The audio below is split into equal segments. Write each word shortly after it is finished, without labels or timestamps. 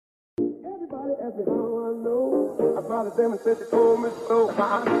Hello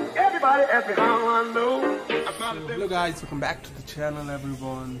guys, welcome back to the channel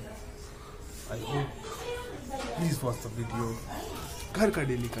everyone. I hope please watch the video. घर का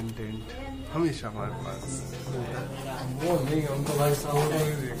daily content हमेशा हमारे पास वो नहीं, हम तो भाई साउंड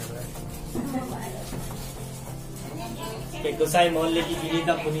ही देख रहे हैं। गोसाई मोहल्ले की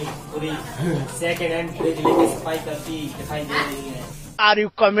गिरीदा पूरी सेकंड हैंड फ्रिज लेके सफाई करती दिखाई दे रही है। Are you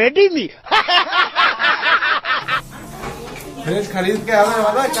comedy me? Fridge खरीद के हमें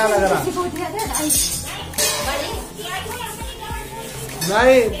पता क्या लग रहा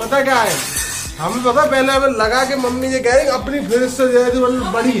नहीं, पता क्या है, हमें पता पहले हमें लगा कि मम्मी ये कह रही अपनी फ्रिज से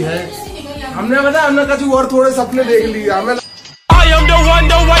बड़ी है। हमने कुछ और थोड़े सपने देख लिए। हमें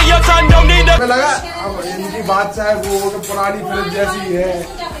लगा अब इनकी बात चाहे वो तो पुरानी फ्रिज जैसी है,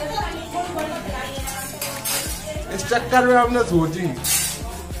 इस चक्कर में हमने सोची।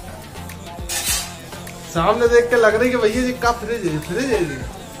 सामने देख के लग रही कि भैया जी का फ्रिज है जी।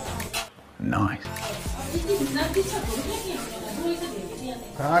 नाइस।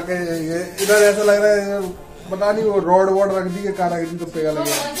 हाँ के इधर ऐसा लग रहा है पता नहीं वो रोड रख दी है, रख दी तो पेगा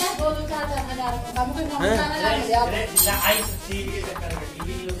लगे।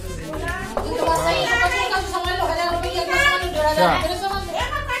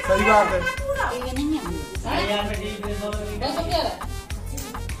 सही बात है।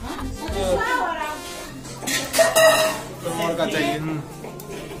 और का चाहिए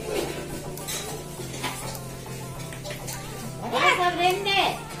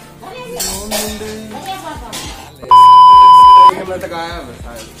तक आया है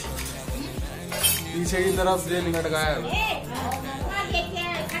पीछे की तरफ से निकट गया है।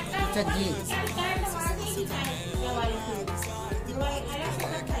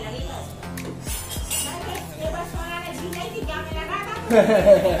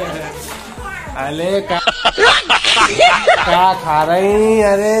 अरे क्या खा रही?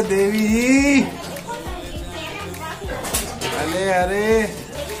 अरे देवी जी,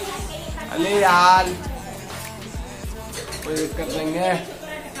 अरे यार कोई दिक्कत नहीं है।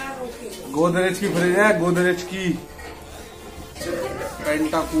 गोदरेज की फ्रिज है, गोदरेज की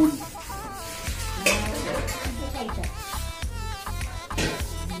पेंटाकूल।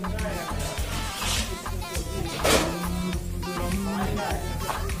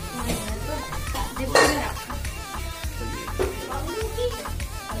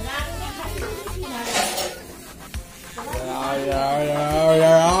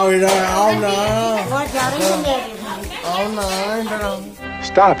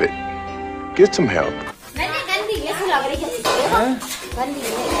 Stop it. Get some help.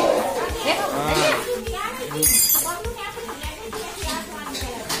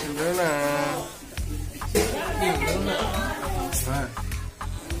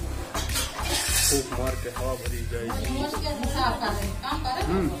 मार के हवा भरी जाएगी।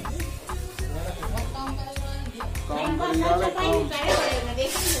 काम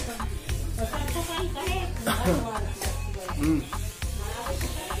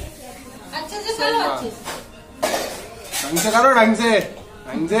ढंग से करो, ढंग से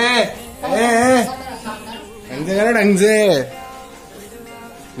करो, ढंग से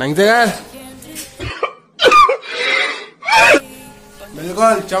कर।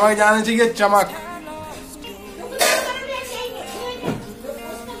 बिल्कुल चमक जाना चाहिए, चमक।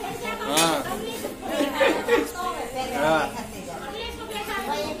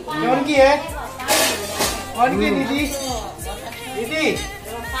 कौन की है? कौन की दीदी?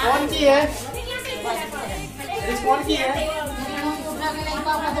 कौन की है? कौन की है?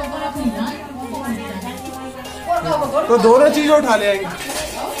 तो दोनों चीजें उठा ले आएंगे।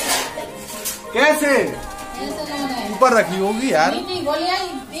 कैसे? ऊपर रखी होगी यार।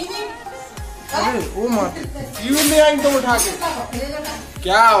 अरे वो मत टीवी ले आएंगे तो उठा के।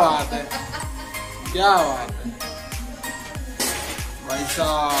 क्या बात है भाई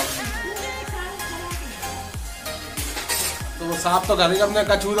साहब। तो वो साफ तो करेंगे, अपने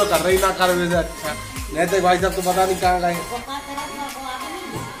कचू तो कर रही ना कर वैसे। अच्छा नहीं तो भाई साहब तो पता नहीं कहाँ गए।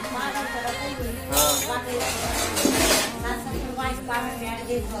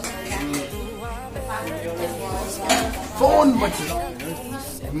 फोन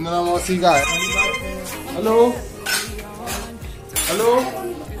मेरा मौसी का है। हेलो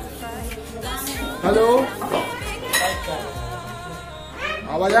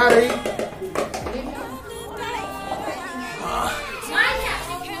आवाज आ रही?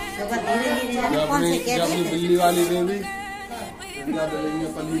 अपनी बिल्ली वाली बेबी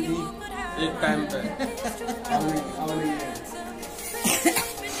पली थी एक टाइम पे।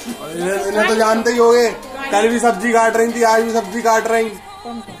 इन्हें तो जानते ही होंगे, कल भी सब्जी काट रही थी, आज भी सब्जी काट रही।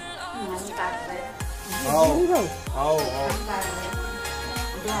 आओ आओ आओ,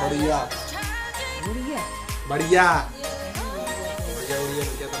 बढ़िया बढ़िया बढ़िया बढ़िया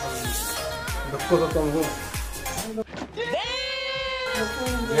धक्को तो तुम हो,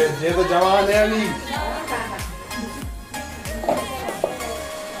 ये तो जवान है अभी।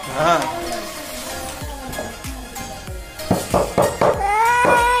 हाँ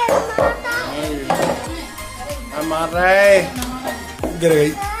मार रहे, गिर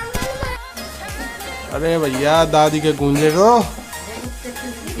गई। अरे भैया दादी के गूंजे को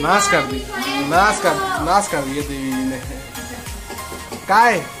नाश कर दी, नाश कर दिए देवी जी ने।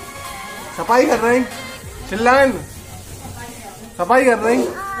 काय सफाई कर रही, चिल्लाएं सफाई कर रही।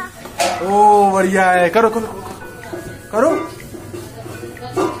 ओ बढ़िया है, करो करो करो,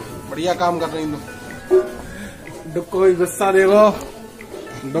 बढ़िया काम कर रही तुम। डुक्को ही गुस्सा देखो,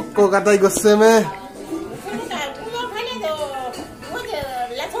 डुक्को करता ही गुस्से में।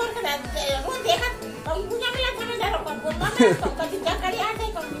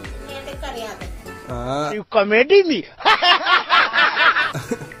 कॉमेडी में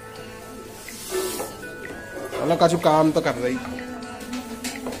मतलब कछु काम तो कर रही।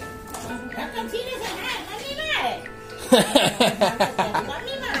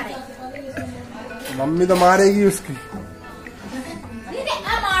 मम्मी तो मारेगी उसकी।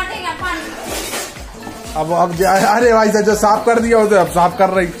 अब अरे भाई जो साफ कर दिया उसे अब साफ कर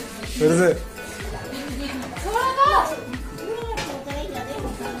रही फिर से।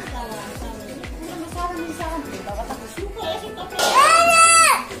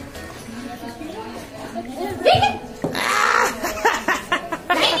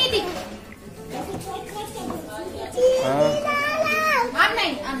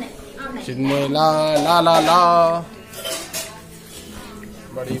 चिन्ने ला ला ला ला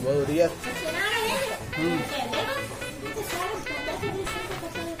बड़ी बोरियत।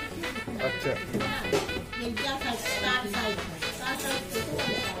 अच्छा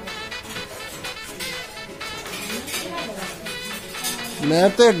मैं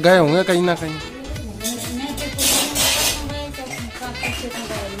तो गए होंगे कहीं ना कहीं।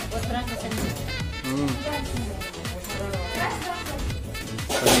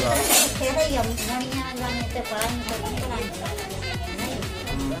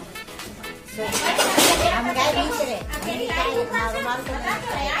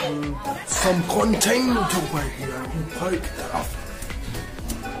 Some content over here, ऊपर की तरफ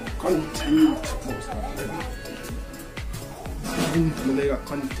content मिलेगा,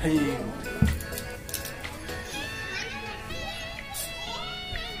 content।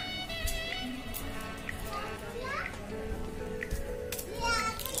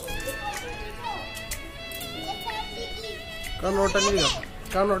 क्या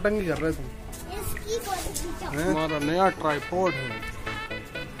नौटंकी कर रहे तुम? हमारा नया ट्राइपॉड है।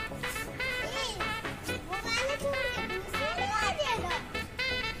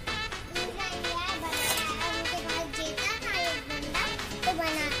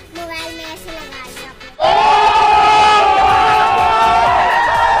 मोबाइल में ऐसे लगा लिया।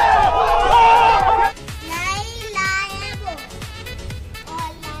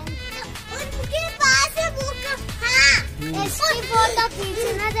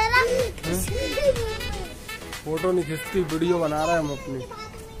 फोटो नहीं खींचती, वीडियो बना रहे हैं हम अपनी।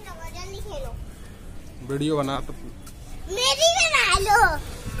 वीडियो बना तो मेरी बना लो।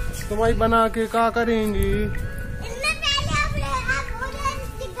 तुम्हारी बना के क्या करेंगी?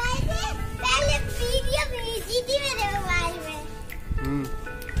 पहले वीडियो भेजी थी मेरे मोबाइल में।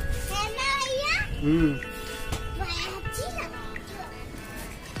 है ना भैया?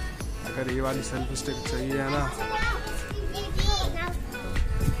 अगर ये वाली सेल्फी स्टिक चाहिए है ना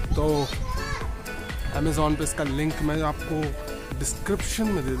तो अमेज़ॉन पे इसका लिंक मैं आपको डिस्क्रिप्शन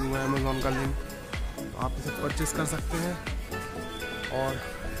में दे दूंगा, अमेज़ॉन का लिंक। आप इसे परचेस कर सकते हैं और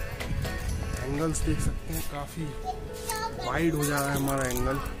एंगल्स देख सकते हैं, काफ़ी वाइड हो जा रहा है हमारा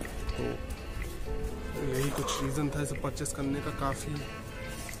एंगल। तो यही कुछ रीज़न था इसे परचेस करने का, काफ़ी।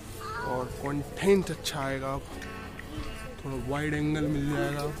 और कंटेंट अच्छा आएगा, थोड़ा वाइड एंगल मिल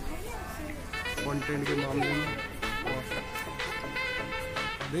जाएगा कंटेंट के मामले में। और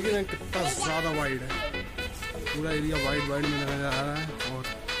देखिए ना कितना ज़्यादा वाइड है, पूरा एरिया वाइड में नजर आ रहा है और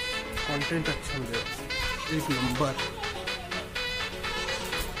कंटेंट अच्छा मिलेगा, एक नंबर।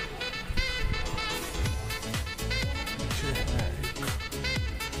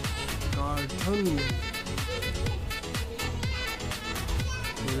 गार्डन,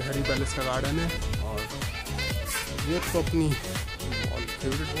 ये हरी पैलेस का गार्डन है और ये तो अपनी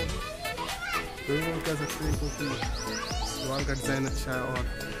फेवरेट वॉल कह सकते हैं, क्योंकि वॉल का डिज़ाइन अच्छा है और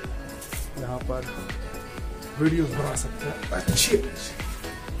यहाँ पर वीडियोस बना सकते हैं अच्छे।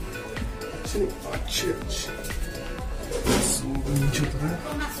 अच्छे नीचे उतर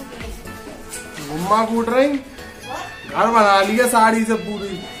मम्मा कूट रही घर बना लिया साड़ी से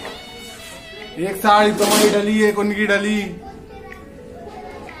पूरी। एक साड़ी तुम्हारी डली एक उनकी डली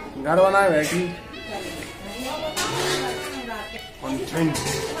घर बनाए बैठी।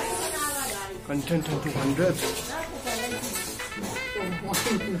 कंटेंट 200।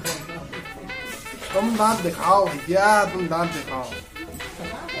 तुम दांत दिखाओ भैया, तुम दांत दिखाओ।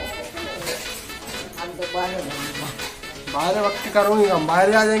 बाहर वक्त करूंगी, हम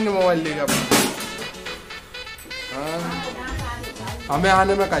बाहर आ जाएंगे मोबाइल लेकर। हाँ हमें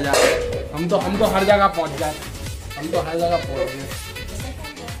आने में कहा हम तो हर जगह पहुंच जाए। हम तो हर जगह पहुंच गए।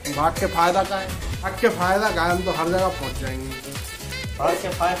 भाग के फायदा का है, भाग के फायदा का है, हम तो हर जगह पहुंच जाएंगे। भाग के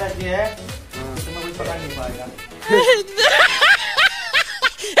फायदा ये है तुम्हें कुछ पता नहीं पाएगा।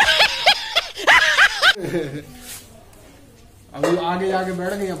 अभी आगे जाके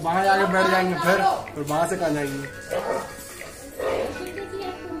बैठ गए, बाहर आके बैठ जाएंगे फिर वहां से कहाँ जाएंगे।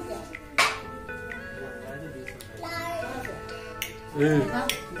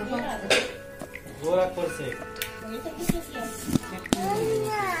 गोरखपुर से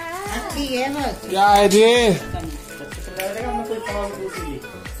क्या है जी?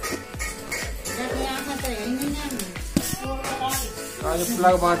 आज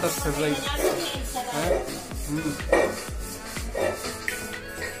प्लग बांटा फिर रही है।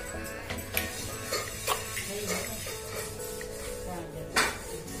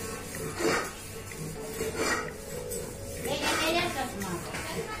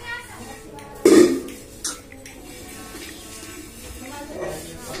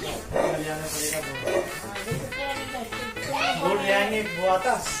 बोर्ड ले आएंगे, वो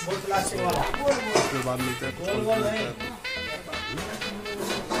आता बोर्ड प्लास्टिक वाला, उसके बाद मिलते हैं।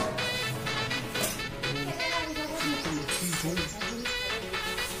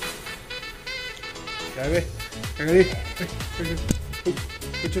 क्या है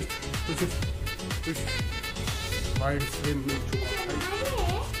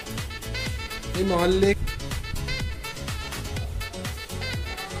मोहल्ले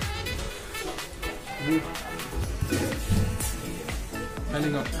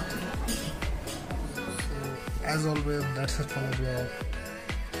as always that's it for the vlog.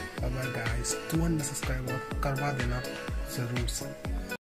 Bye bye guys, 200 subscriber करवा देना जरूर से।